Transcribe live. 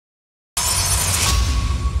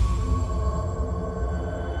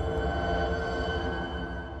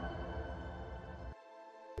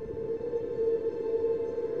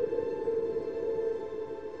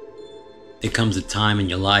There comes a time in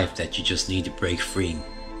your life that you just need to break free.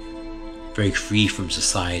 Break free from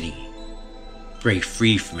society. Break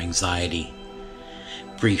free from anxiety.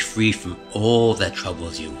 Break free from all that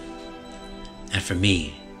troubles you. And for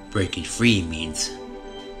me, breaking free means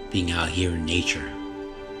being out here in nature,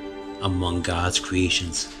 among God's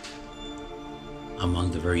creations,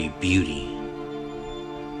 among the very beauty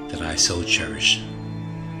that I so cherish.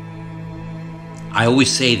 I always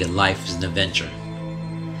say that life is an adventure.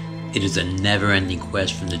 It is a never-ending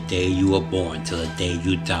quest from the day you are born till the day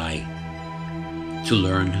you die, to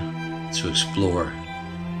learn, to explore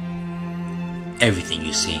everything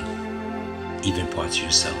you see, even parts of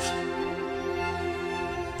yourself.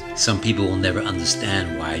 Some people will never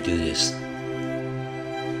understand why I do this,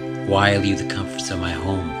 why I leave the comforts of my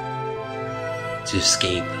home to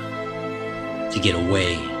escape, to get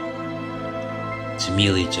away, to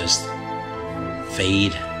merely just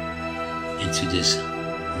fade into this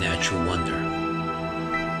natural wonder.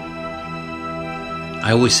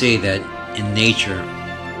 I always say that in nature,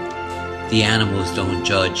 the animals don't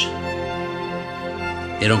judge.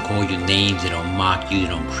 They don't call you names, they don't mock you, they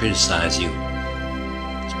don't criticize you.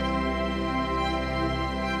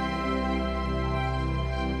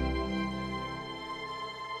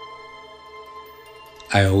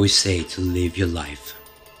 I always say to live your life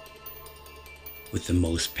with the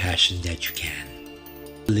most passion that you can.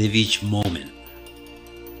 Live each moment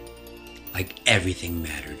like everything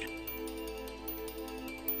mattered.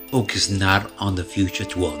 Focus not on the future,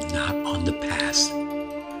 dwell not on the past.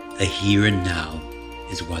 The here and now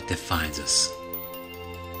is what defines us.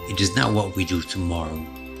 It is not what we do tomorrow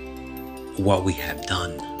or what we have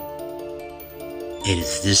done. It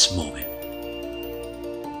is this moment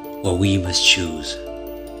where we must choose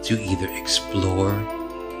to either explore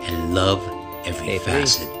and love every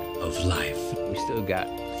facet of life. We still got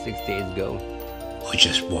 6 days to go. Or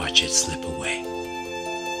just watch it slip away.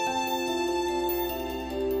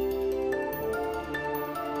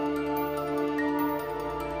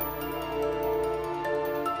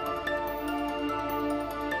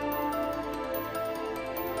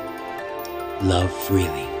 Love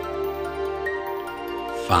freely.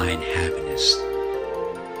 Find happiness.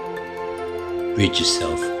 Rid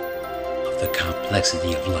yourself of the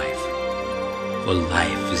complexity of life. For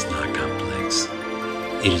life is not complex.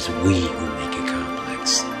 It is we who make it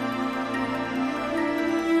complex.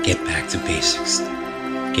 Get back to basics.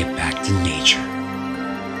 Get back to nature.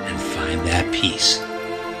 And find that peace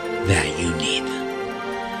that you need.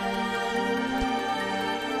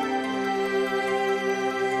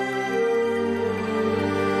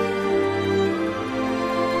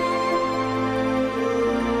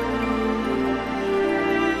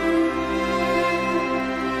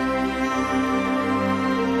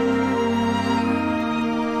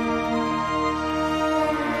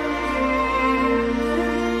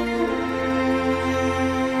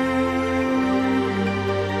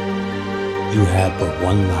 You have but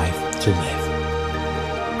one life to live.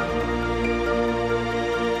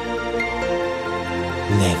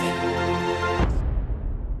 Live it.